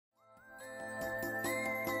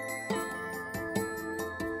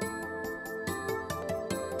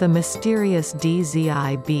The Mysterious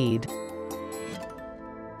Dzi Bead.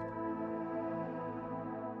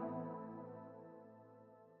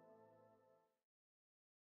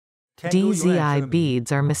 Dzi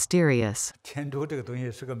beads are mysterious.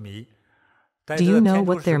 Do you know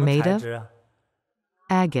what they're made of?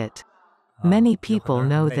 Agate. Many people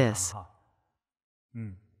know this.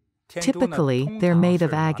 Typically, they're made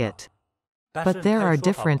of agate. But there are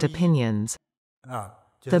different opinions.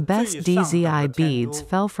 The best Dzi beads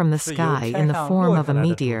fell from the sky in the form of a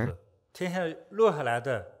meteor.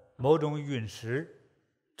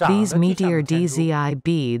 These meteor Dzi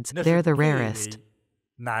beads, they're the rarest.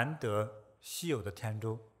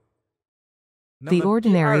 The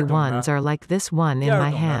ordinary ones are like this one in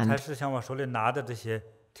my hand.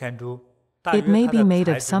 It may be made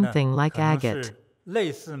of something like agate.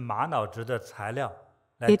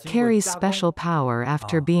 It carries special power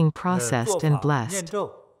after being processed and blessed.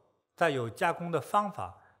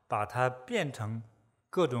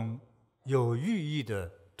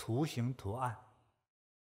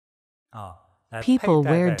 People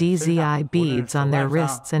wear Dzi beads on their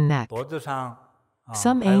wrists and neck.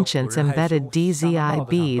 Some ancients embedded Dzi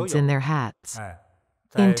beads in their hats.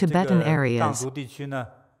 In Tibetan areas,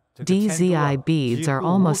 Dzi beads are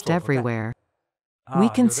almost everywhere. We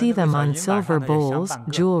can see them on silver bowls,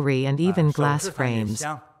 jewelry, and even glass frames.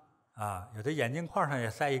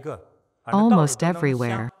 Almost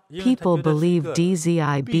everywhere. People believe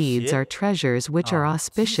Dzi beads are treasures which are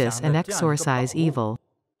auspicious and exorcise evil.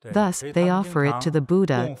 Thus, they offer it to the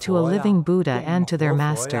Buddha, to a living Buddha, and to their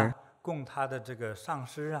master.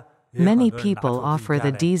 Many people offer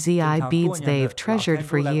the Dzi beads they've treasured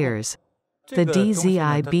for years. The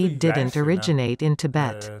Dzi bead didn't originate in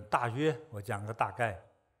Tibet.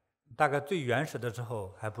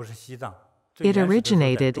 It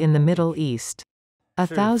originated in the Middle East.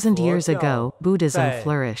 1,000 years ago, Buddhism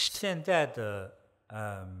flourished. In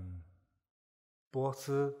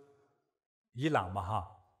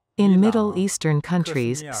Middle Eastern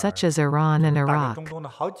countries, such as Iran and Iraq,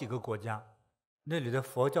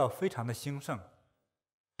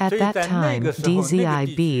 at that time,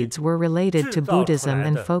 Dzi beads were related to Buddhism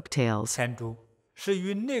and folktales.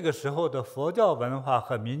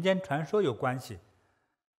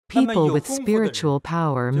 People with spiritual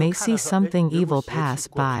power may see something evil pass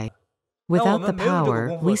by. Without the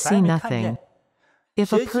power, we see nothing.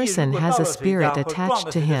 If a person has a spirit attached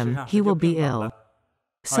to him, he will be ill.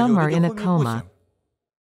 Some are in a coma.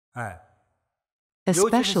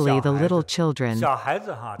 Especially the little children.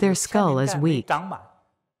 Their skull is weak.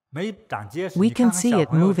 We can see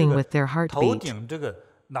it moving with their heartbeat.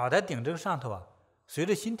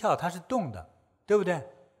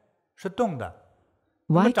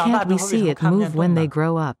 Why can't we see it move when they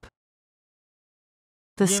grow up?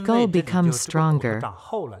 The skull becomes stronger,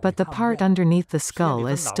 but the part underneath the skull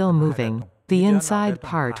is still moving. The inside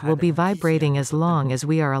part will be vibrating as long as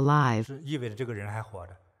we are alive.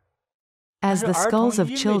 As the skulls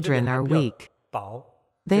of children are weak,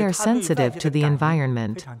 they are sensitive to the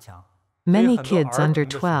environment. Many kids under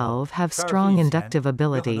 12 have strong inductive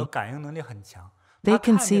ability. They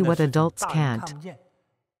can see what adults can't.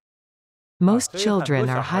 Most children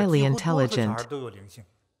are highly intelligent.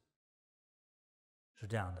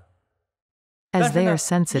 As they are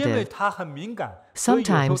sensitive,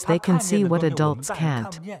 sometimes they can see what adults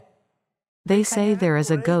can't. They say there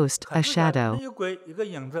is a ghost, a shadow.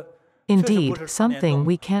 Indeed, something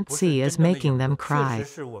we can't see is making them cry.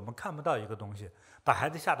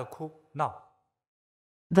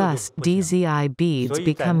 Thus, Dzi beads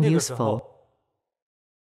become useful.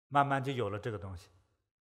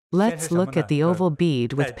 Let's look at the oval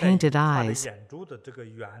bead with painted eyes.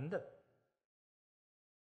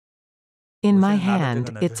 In my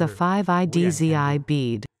hand, it's a 5-eye Dzi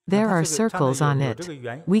bead. There are circles on it.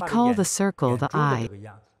 We call the circle the eye.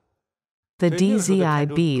 The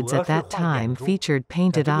Dzi beads at that time featured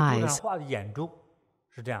painted eyes.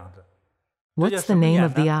 What's the name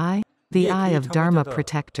of the eye? The eye of Dharma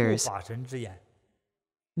protectors.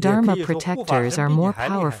 Dharma protectors are more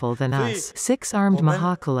powerful than us. Six-armed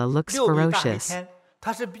Mahakala looks ferocious.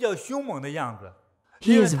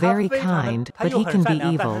 He is very kind, but he can be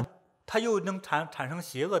evil.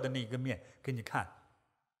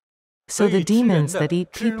 So the demons that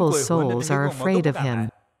eat people's souls are afraid of him.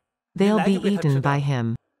 They'll be eaten by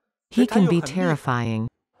him. He can be terrifying.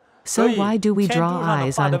 So why do we draw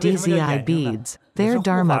eyes on Dzi beads? They're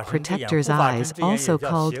Dharma protectors' eyes, also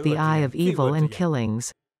called the eye of evil and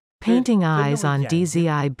killings. Painting eyes on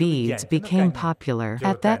Dzi beads became popular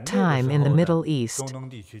at that time in the Middle East.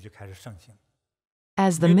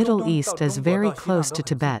 As the Middle East is very close to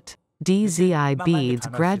Tibet, Dzi beads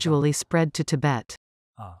gradually spread to Tibet.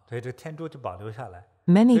 所以这个天珠就保留下来。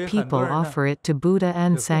 Many people offer it to Buddha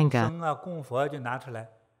and Sangha, 供僧啊、供佛就拿出来，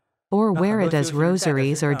 or 那 wear 很 it 多 as 修行人戴在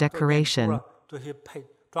rosaries 身 or 上做念珠 decoration. 啊做些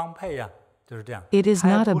装配呀，就是这样。 It is 它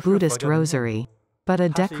还 not a 不是佛 Buddhist 教的念珠 rosary, but a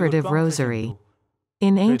它是一个 decorative 装饰性 rosary. 珠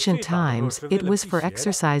In 所以 ancient 最早的时候 times, 是为 it 了 was 辟 for 邪的。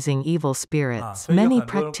 exorcising evil spirits. 所以有 Many 很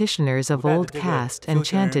多 practitioners of 古代的 old 这个 caste 修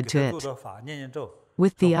行人 enchanted 给 to 他做 it, 做法，念念咒，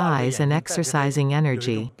 with 他 the 画个 eyes 眼 and 睛，再给他 exorcising 有一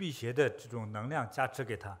energy. 种辟邪的这种能量加持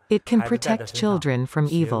给他， It can 孩子戴在 protect 身上， children from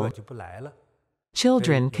邪恶 evil. 就不来了。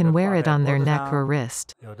 Children can wear it on their neck or wrist,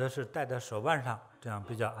 有的是戴在手腕上，这样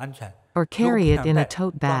比较安全。 or 如果 carry 不 it 想 in a 戴，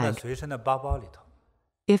 tote 装在 bag. 随身的包包里头。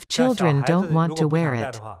 If 像小 children 孩子 don't 如 want 果 to 不 wear 想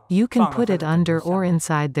戴 it, 的话， you can 放到 put 他 it 的枕 under 头下 or 面，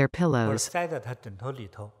 inside their 或者 pillows. 塞在他枕头里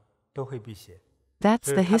头，都会避邪。 That's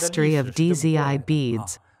所以 the 它的 history 历 of 史是这么过 Dzi 来的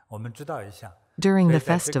beads. 我们知道一下。 During 所以 the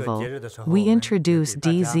在这个 festival, 节日的时候， we 我们也 introduce 给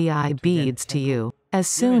大家 Dzi 推荐 beads to 天珠。 you,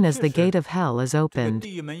 as 因为 soon as 确 the 实 gate of hell is 这个 opened.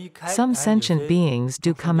 地狱门一开， Some 有 sentient 些 beings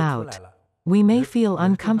do 众生 come 就出 out. 来了。 We may 有 feel 有的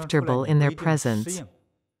众生出来， uncomfortable 你 in 不 their 一定适 presence. 应，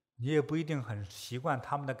你也不一定很习惯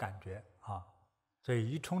他们的感觉啊，所以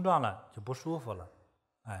一冲撞了就不舒服了。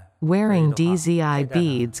哎，所以 Wearing 的话， Dzi 佩戴它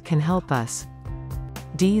beads can help us.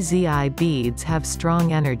 Dzi beads have strong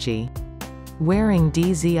energy. Wearing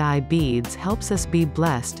Dzi beads helps us be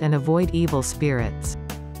blessed and avoid evil spirits.